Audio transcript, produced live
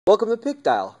Welcome to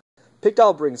PicDial.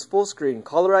 PicDial brings full-screen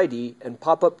caller ID and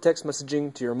pop-up text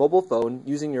messaging to your mobile phone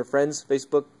using your friend's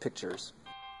Facebook pictures.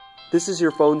 This is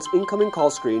your phone's incoming call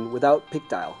screen without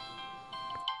PicDial.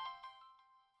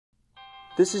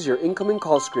 This is your incoming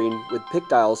call screen with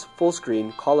PicDial's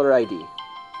full-screen caller ID.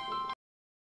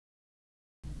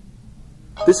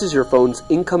 This is your phone's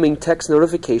incoming text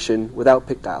notification without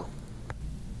PicDial.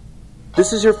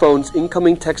 This is your phone's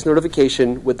incoming text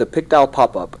notification with the PicDial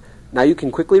pop-up. Now you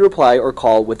can quickly reply or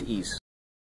call with ease.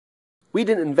 We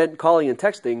didn't invent calling and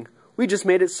texting, we just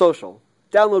made it social.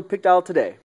 Download PicDial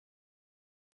today.